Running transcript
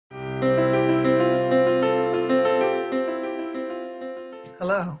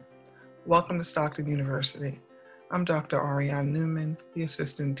Hello, welcome to Stockton University. I'm Dr. Ariane Newman, the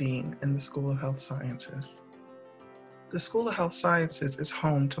Assistant Dean in the School of Health Sciences. The School of Health Sciences is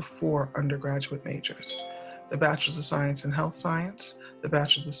home to 4 undergraduate majors: the Bachelor's of Science in Health Science, the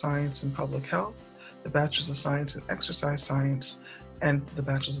Bachelor's of Science in Public Health, the Bachelor's of Science in Exercise Science, and the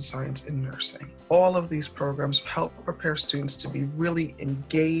Bachelor's of Science in Nursing. All of these programs help prepare students to be really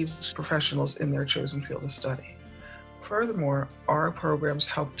engaged professionals in their chosen field of study. Furthermore, our programs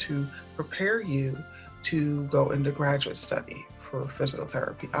help to prepare you to go into graduate study for physical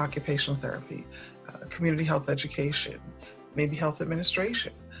therapy, occupational therapy, community health education, maybe health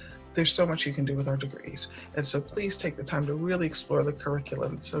administration. There's so much you can do with our degrees. And so please take the time to really explore the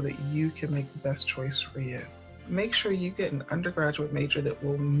curriculum so that you can make the best choice for you. Make sure you get an undergraduate major that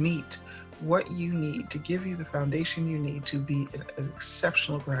will meet what you need to give you the foundation you need to be an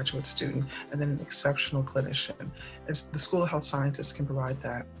exceptional graduate student and then an exceptional clinician. As the School of Health Sciences can provide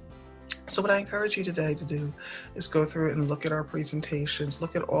that. So what I encourage you today to do is go through it and look at our presentations,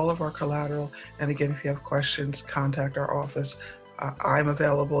 look at all of our collateral, and again, if you have questions, contact our office. I'm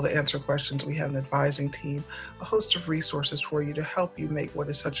available to answer questions. We have an advising team, a host of resources for you to help you make what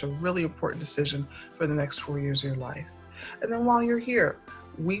is such a really important decision for the next 4 years of your life. And then while you're here,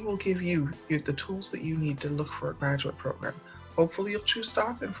 we will give you the tools that you need to look for a graduate program. Hopefully you'll choose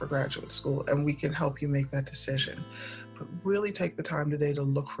Stockton for graduate school and we can help you make that decision. But really take the time today to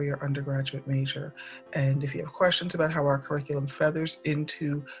look for your undergraduate major. And if you have questions about how our curriculum feathers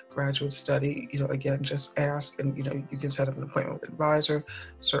into graduate study, again, just ask and, you can set up an appointment with an advisor.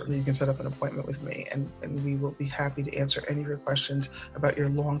 Certainly you can set up an appointment with me and we will be happy to answer any of your questions about your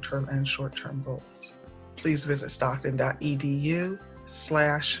long-term and short-term goals. Please visit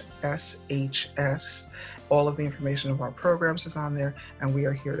stockton.edu/SHS. All of the information of our programs is on there and we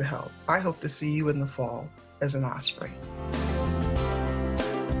are here to help. I hope to see you in the fall as an Osprey.